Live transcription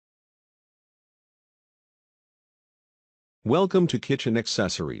Welcome to Kitchen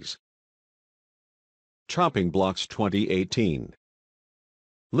Accessories. Chopping Blocks 2018.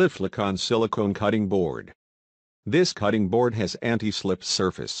 Silicone Silicone Cutting Board. This cutting board has anti-slip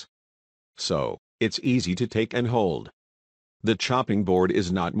surface, so it's easy to take and hold. The chopping board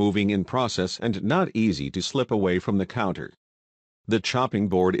is not moving in process and not easy to slip away from the counter. The chopping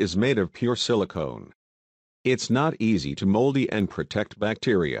board is made of pure silicone. It's not easy to moldy and protect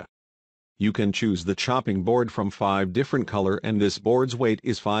bacteria. You can choose the chopping board from 5 different color and this board's weight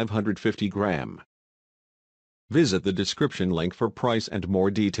is 550 gram. Visit the description link for price and more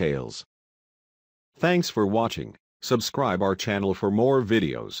details. Thanks for watching. Subscribe our channel for more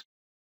videos.